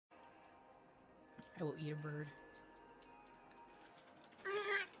I will eat a bird.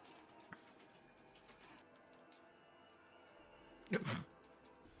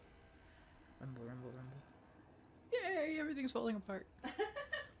 Rumble, rumble, rumble. Yay! Everything's falling apart.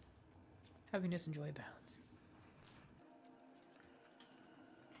 Happiness and joy abounds.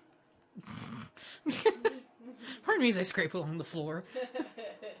 Pardon me as I scrape along the floor.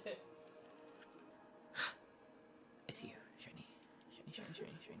 I see you. Shiny. Shiny, shiny, shiny,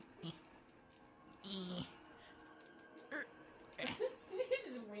 shiny. He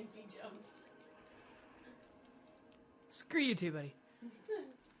just wimpy jumps. Screw you too, buddy.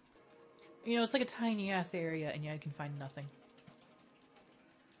 You know, it's like a tiny ass area and yet I can find nothing.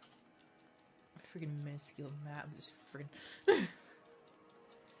 A freaking minuscule map. Just freaking...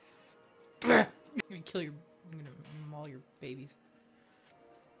 I'm gonna kill your... I'm gonna maul your babies.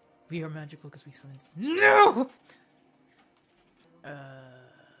 We are magical because we swim. No!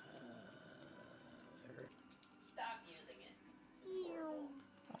 Stop using it.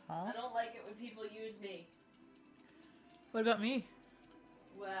 Aww. I don't like it when people use me. What about me?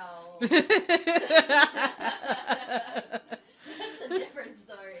 Well... That's a different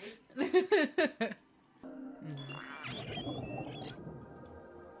story.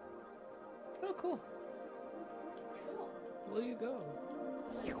 Oh, cool. Cool. Will you go?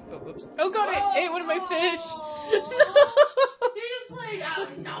 Oh, whoops. Oh god, I ate one of my fish! You're just like, oh,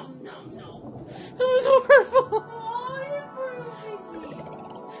 no, no, no. That was horrible! Oh, you poor fishy.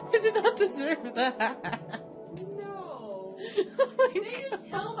 I did not deserve that. No. Oh my They god. just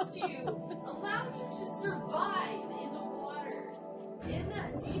helped you, allowed you to survive in the water, in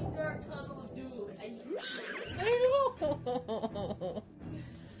that deep dark tunnel of doom, and you I know! Come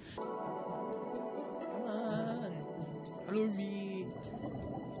on. Follow me.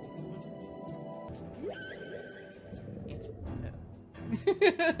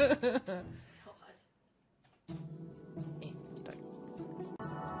 God. Hey, stuck.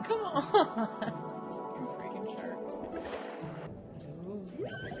 Come on! You freaking shark.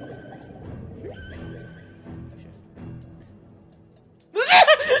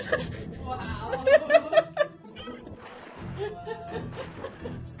 Wow.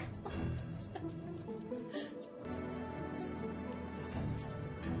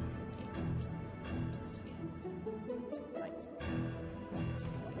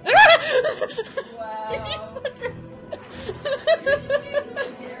 Wow. You're just using a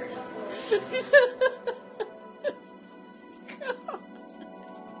daredevil.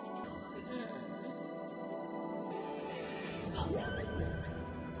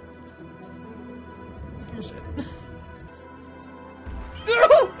 You're shit.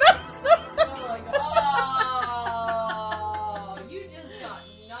 Oh my god. You just got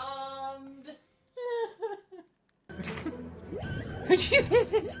numbed. Would you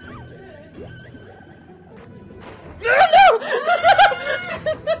hit it? No!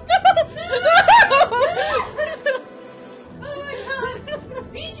 Oh my god.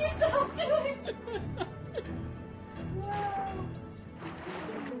 Beat yourself to it. Wow.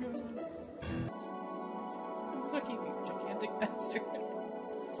 Fucking you gigantic bastard.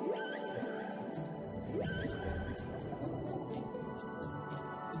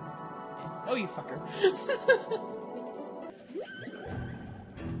 Oh, you fucker.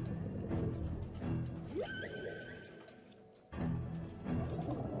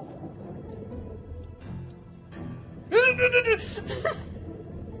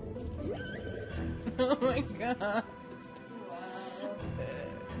 Oh my god. Wow.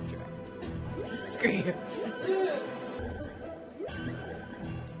 Screw you.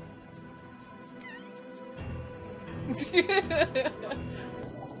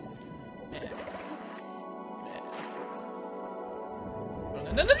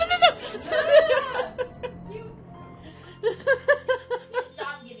 No, no, no, no, no, no! You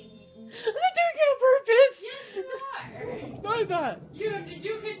stop getting eaten. I'm not doing it on purpose! Yes, you are. No, I'm not. You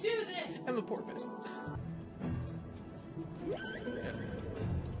can do this. I'm a porpoise.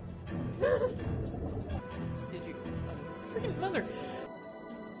 Did you? Freaking mother.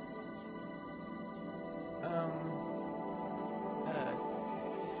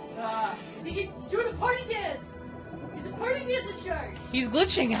 He's doing a party dance. He's a party dancing shark. He's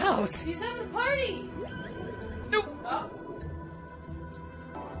glitching out. He's having a party. Nope. Oh.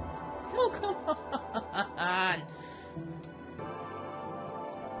 Oh, come on.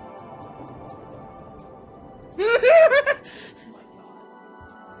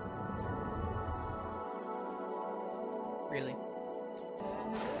 Really?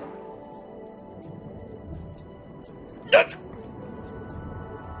 No,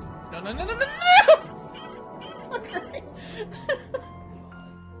 no, no, no, no, no! Fucker!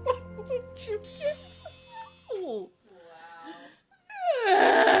 What would you get?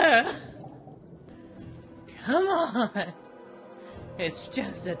 on! It's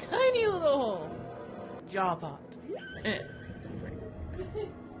just a tiny little jaw pot.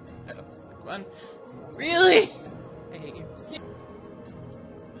 Oh, come on. Really? I hate you.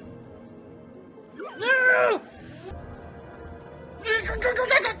 No!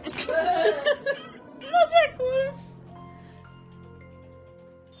 Not that close!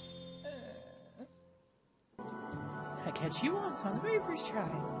 I catch you once on the very first try.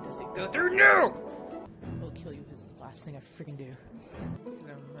 Does it go through? No! I'll kill you is the last thing I freaking do. Because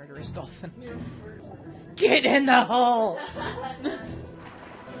I'm a murderous dolphin. Get in the hole!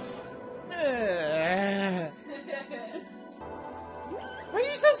 Why are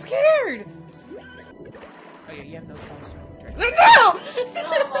you so scared? Oh yeah, you have no clothes. No! Oh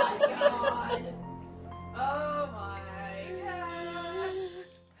my god! Oh my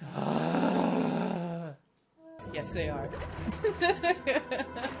gosh! Yes, they are.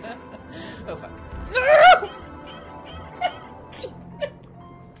 Oh fuck. No! Keep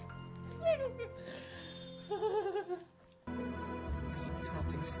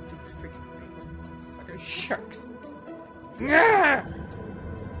taunting stupid freaking fucking sharks.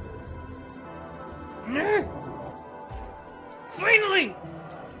 Finally!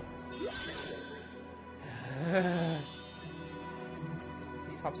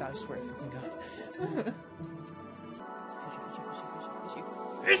 He pops out, I swear to fucking god.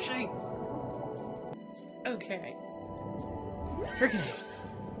 Fishy! Okay. Freaking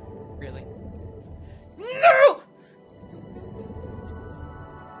really? No!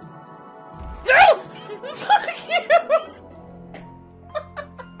 No! Fuck you!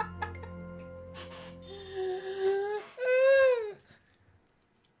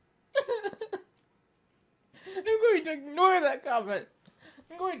 I'm going to ignore that comment.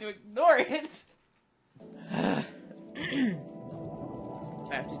 I'm going to ignore it. If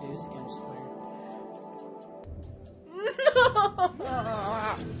I have to do this again, I swear. No!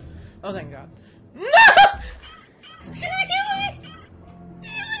 Oh, thank God. No!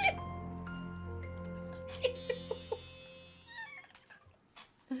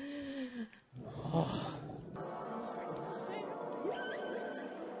 Oh.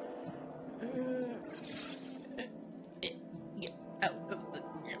 Get out of the...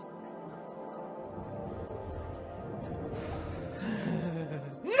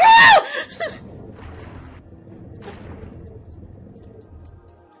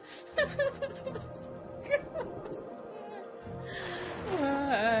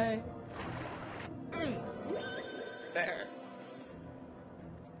 Why? There.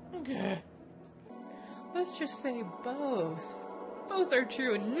 Okay. Let's just say both. Both are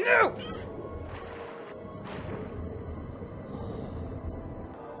true and no!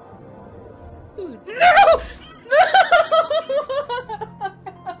 Ooh, no!